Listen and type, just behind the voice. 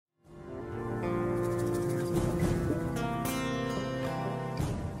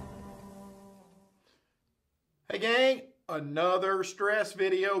Another stress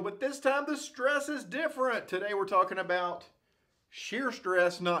video, but this time the stress is different. Today we're talking about shear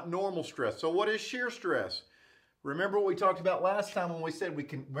stress, not normal stress. So what is shear stress? Remember what we talked about last time when we said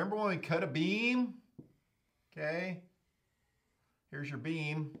remember when we cut a beam? Okay, here's your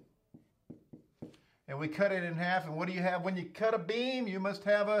beam. And we cut it in half, and what do you have when you cut a beam? You must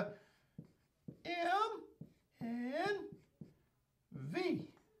have a M and V,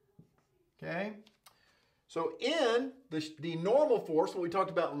 okay? So N, the normal force, what we talked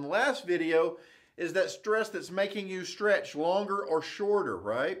about in the last video, is that stress that's making you stretch longer or shorter,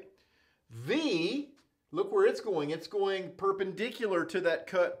 right? V, look where it's going. It's going perpendicular to that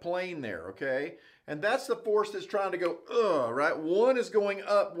cut plane there, okay? And that's the force that's trying to go, right? One is going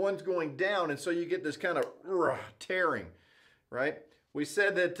up, one's going down, and so you get this kind of tearing, right? We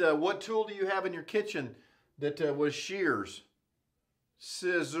said that what tool do you have in your kitchen that was shears?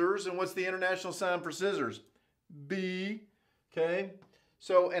 Scissors. And what's the international sign for scissors? B. Okay.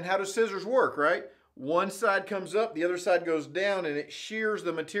 So, and how do scissors work, right? One side comes up, the other side goes down, and it shears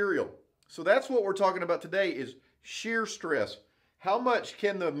the material. So that's what we're talking about today is shear stress. How much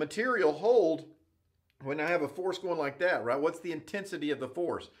can the material hold when I have a force going like that, right? What's the intensity of the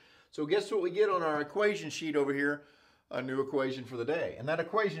force? So guess what we get on our equation sheet over here? A new equation for the day. And that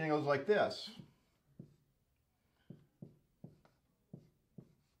equation goes like this.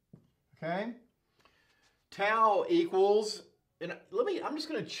 Okay? Tau equals, and I'm just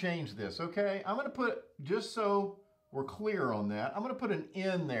going to change this, okay? I'm going to put, just so we're clear on that, I'm going to put an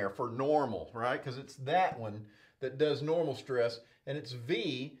N there for normal, right? Because it's that one that does normal stress, and it's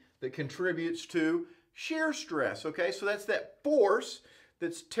V that contributes to shear stress, okay? So that's that force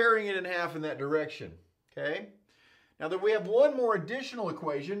that's tearing it in half in that direction, okay? Now that we have one more additional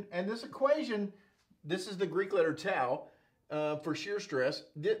equation, and this equation, this is the Greek letter tau for shear stress.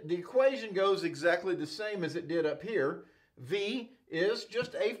 The equation goes exactly the same as it did up here. V is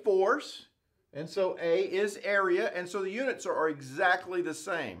just a force, and so A is area, and so the units are exactly the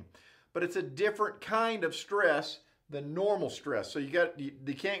same. But it's a different kind of stress than normal stress, so you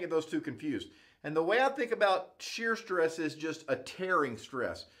can't get those two confused. And the way I think about shear stress is just a tearing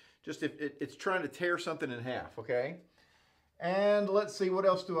stress. Just if it's trying to tear something in half, okay? And let's see, what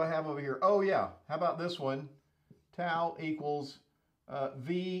else do I have over here? Oh yeah, how about this one? Tau equals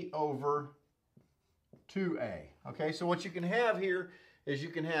V over 2A. Okay, so what you can have here is you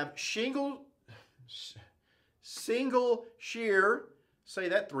can have single shear, say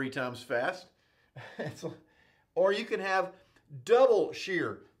that 3 times fast, or you can have double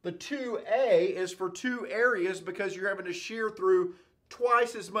shear. The 2A is for 2 areas because you're having to shear through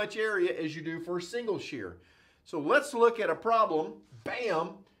twice as much area as you do for a single shear. So let's look at a problem,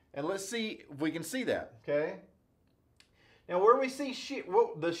 bam, and let's see if we can see that, okay? Now where we see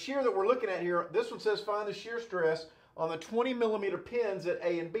the shear that we're looking at here, this one says find the shear stress on the 20 millimeter pins at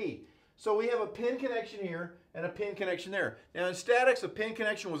A and B. So we have a pin connection here and a pin connection there. Now in statics, a pin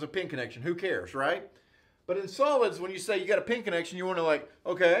connection was a pin connection. Who cares, right? But in solids, when you say you got a pin connection, you want to like,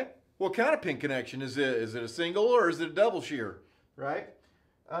 okay, what kind of pin connection? Is it a single or is it a double shear, right?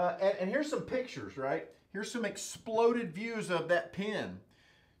 And here's some pictures, right? Here's some exploded views of that pin.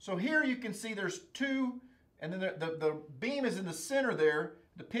 So here you can see there's 2, and then the beam is in the center there.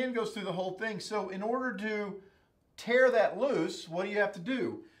 The pin goes through the whole thing. So in order to tear that loose, what do you have to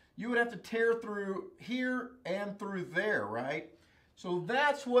do? You would have to tear through here and through there, right? So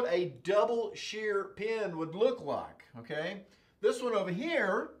that's what a double shear pin would look like, okay? This one over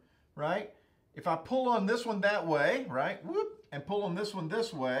here, right? If I pull on this one that way, right? Whoop, and pull on this one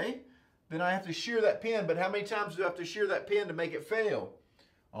this way, then I have to shear that pin. But how many times do I have to shear that pin to make it fail?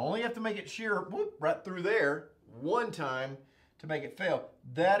 I only have to make it shear whoop, right through there 1 time to make it fail.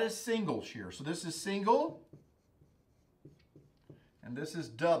 That is single shear. So this is single, and this is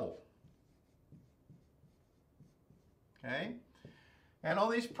double. Okay? And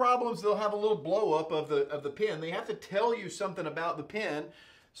on these problems, they'll have a little blow up of the pin. They have to tell you something about the pin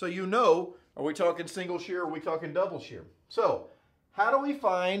so you know, are we talking single shear or are we talking double shear? So how do we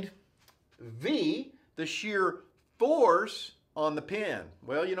find V, the shear force on the pin?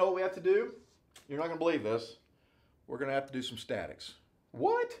 Well, you know what we have to do? You're not going to believe this. We're going to have to do some statics.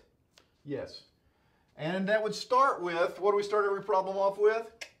 What? Yes. And that would start with, what do we start every problem off with?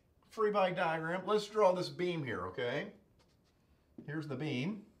 Freebody diagram. Let's draw this beam here, okay? Here's the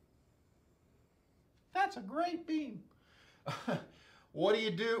beam. That's a great beam. What do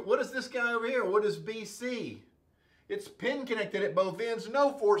you do? What is this guy over here? What is BC? It's pin connected at both ends.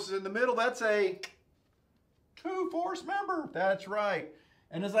 No forces in the middle. That's a 2-force member. That's right.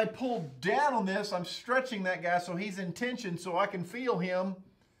 And as I pull down on this, I'm stretching that guy so he's in tension so I can feel him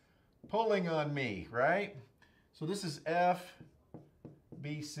pulling on me, right? So this is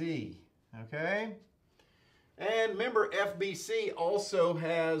FBC, okay? And remember, FBC also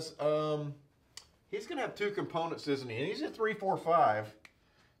has, he's going to have 2 components, isn't he? And he's at 3, 4, 5.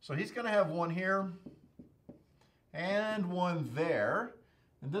 So he's going to have one here and one there.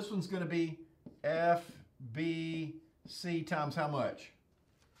 And this one's going to be FBC times how much?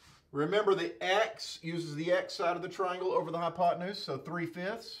 Remember, the X uses the X side of the triangle over the hypotenuse, so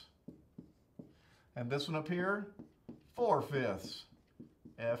 3/5. And this one up here, 4/5,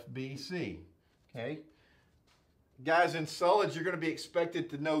 FBC, okay? Guys, in solids, you're going to be expected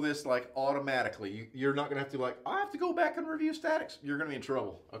to know this like automatically. You're not going to have to like, I have to go back and review statics. You're going to be in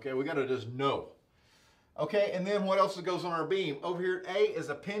trouble, okay? We got to just know. Okay, and then what else goes on our beam? Over here, A is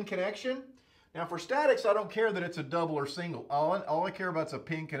a pin connection. Now for statics, I don't care that it's a double or single. All I care about is a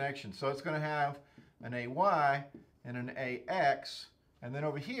pin connection. So it's going to have an AY and an AX. And then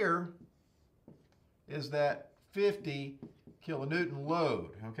over here is that 50 kilonewton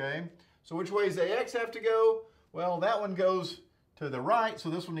load, okay? So which way does AX have to go? Well, that one goes to the right, so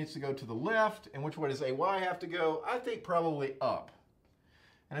this one needs to go to the left. And which way does AY have to go? I think probably up.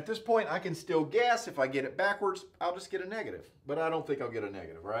 And at this point, I can still guess. If I get it backwards, I'll just get a negative. But I don't think I'll get a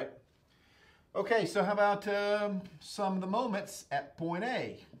negative, right? Okay, so how about some of the moments at point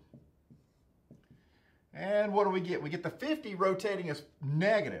A? And what do we get? We get the 50 rotating as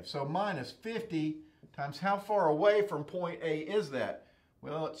negative. So minus 50 times how far away from point A is that?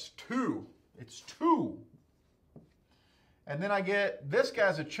 Well, it's 2. It's 2. And then I get, this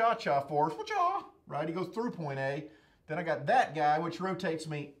guy's a cha-cha force, right? He goes through point A. Then I got that guy, which rotates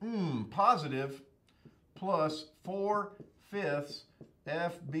me positive plus 4/5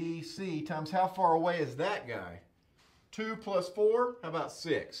 FBC times how far away is that guy? 2 plus 4, how about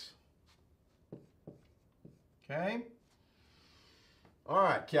 6? Okay. All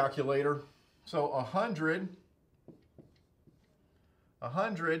right, calculator. So 100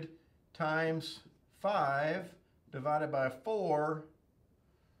 times 5 divided by 4,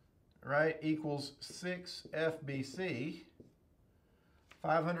 right, equals 6 FBC.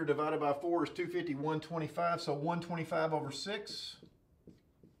 500 divided by 4 is 250, 125. So 125 over 6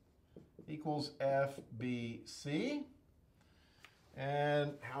 equals FBC.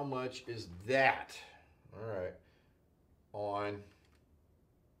 And how much is that? All right. On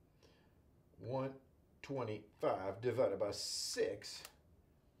 125 divided by 6,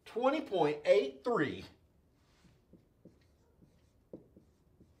 20.83.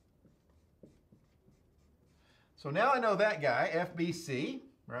 So now I know that guy, FBC,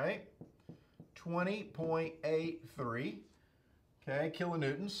 right? 20.83, okay,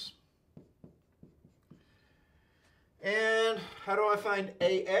 kilonewtons. And how do I find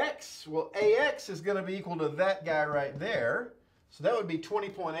AX? Well, AX is going to be equal to that guy right there. So that would be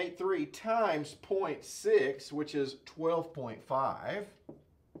 20.83 times 0.6, which is 12.5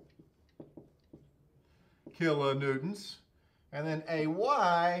 kilonewtons. And then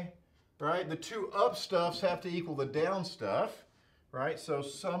AY, right, the two up stuffs have to equal the down stuff, right? So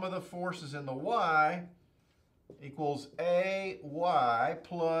sum of the forces in the Y equals AY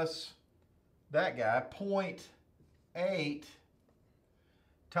plus that guy, 0.8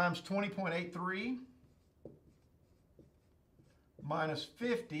 times 20.83 minus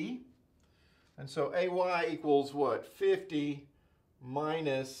 50. And so AY equals what? 50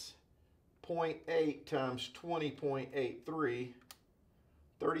 minus 0.8 times 20.83,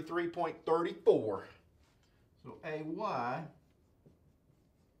 33.34. So AY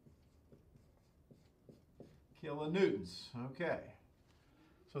kilonewtons. Okay.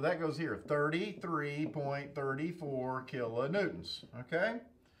 So that goes here, 33.34 kilonewtons. Okay?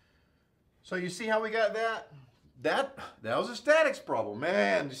 So you see how we got that? That was a statics problem.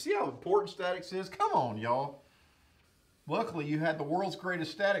 Man, you see how important statics is? Come on, y'all. Luckily, you had the world's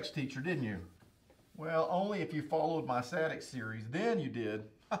greatest statics teacher, didn't you? Well, only if you followed my statics series. Then you did.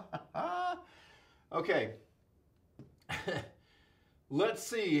 Okay. Let's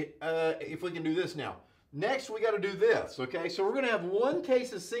see if we can do this now. Next, we got to do this, okay? So we're going to have one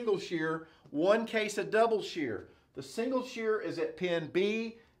case of single shear, one case of double shear. The single shear is at pin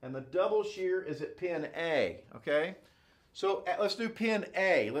B, and the double shear is at pin A, okay? So let's do pin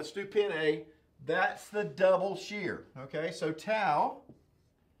A. Let's do pin A. That's the double shear, okay? So tau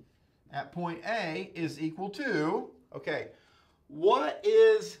at point A is equal to, okay, what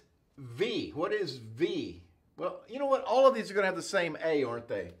is V? What is V? Well, you know what? All of these are going to have the same A, aren't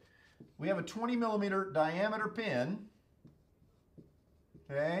they? We have a 20 millimeter diameter pin,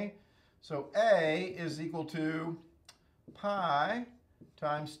 okay? So A is equal to pi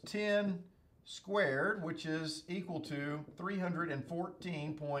times 10 squared, which is equal to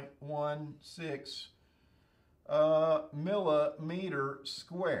 314.16 millimeter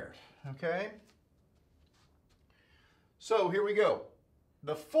squared. Okay? So here we go.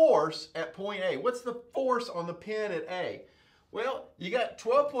 The force at point A. What's the force on the pin at A? Well, you got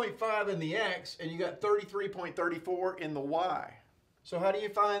 12.5 in the X and you got 33.34 in the Y. So how do you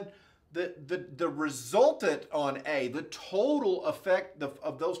find the resultant on A, the total effect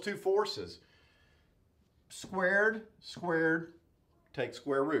of those two forces? Squared, squared, take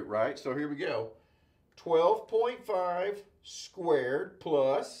square root, right? So here we go. 12.5 squared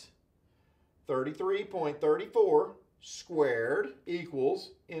plus 33.34 squared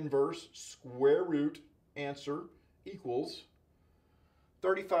equals inverse square root, answer equals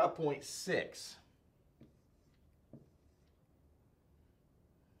 35.6.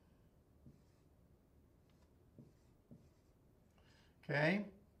 Okay.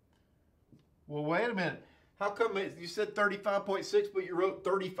 Well, wait a minute. How come you said 35.6, but you wrote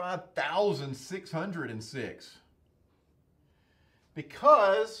 35,606?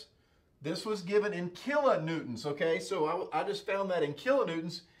 Because this was given in kilonewtons, okay? So I just found that in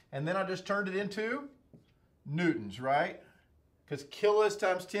kilonewtons, and then I just turned it into newtons, right? Because kilo is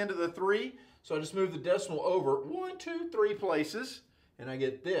times 10 to the 3, so I just moved the decimal over 1, 2, 3 places, and I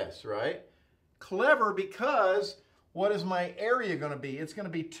get this, right? Clever, because what is my area going to be? It's going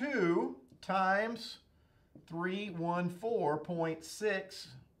to be 2 times 314.6,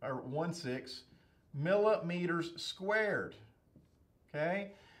 or 16 millimeters squared,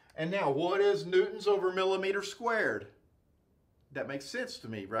 okay? And now, what is newtons over millimeters squared? That makes sense to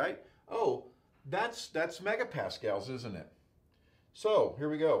me, right? Oh, that's megapascals, isn't it? So, here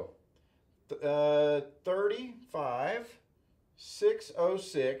we go.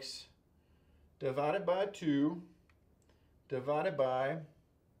 35,606 divided by 2 divided by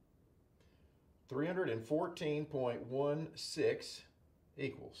 314.16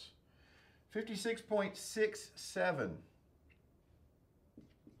 equals 56.67.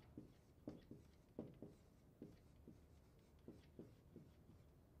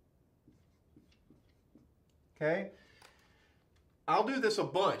 Okay? I'll do this a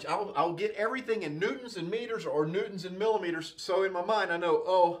bunch. I'll get everything in newtons and meters or newtons and millimeters, so in my mind I know,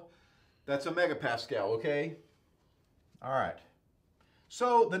 oh, that's a megapascal, okay? All right.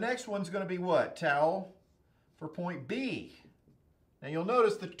 So the next one's going to be what? Tau for point B. Now you'll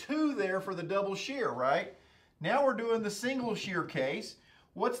notice the 2 there for the double shear, right? Now we're doing the single shear case.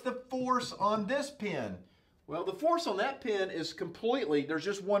 What's the force on this pin? Well, the force on that pin is completely, there's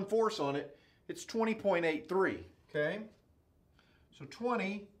just one force on it. It's 20.83, okay? So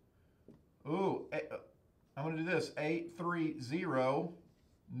 20, I'm going to do this, 830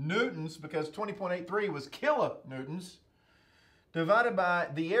 newtons, because 20.83 was kilonewtons, divided by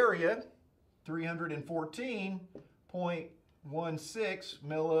the area, 314.16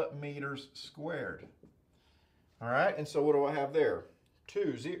 millimeters squared. All right, and so what do I have there?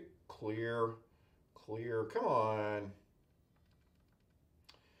 2, 0, clear, come on.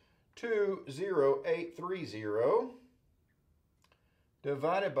 20830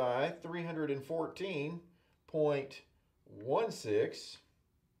 divided by 314.16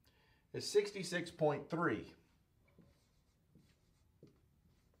 is 66.3.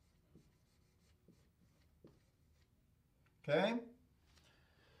 Okay?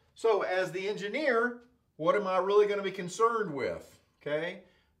 So as the engineer, what am I really going to be concerned with? Okay?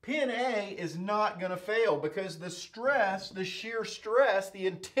 Pin A is not going to fail because the stress, the shear stress, the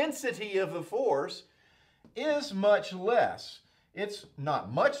intensity of the force is much less. It's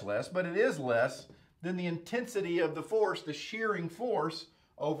not much less, but it is less than the intensity of the force, the shearing force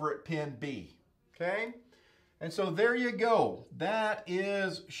over at pin B. Okay? And so there you go. That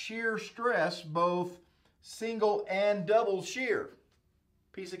is shear stress, both single and double shear.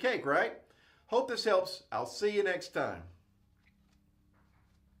 Piece of cake, right? Hope this helps. I'll see you next time.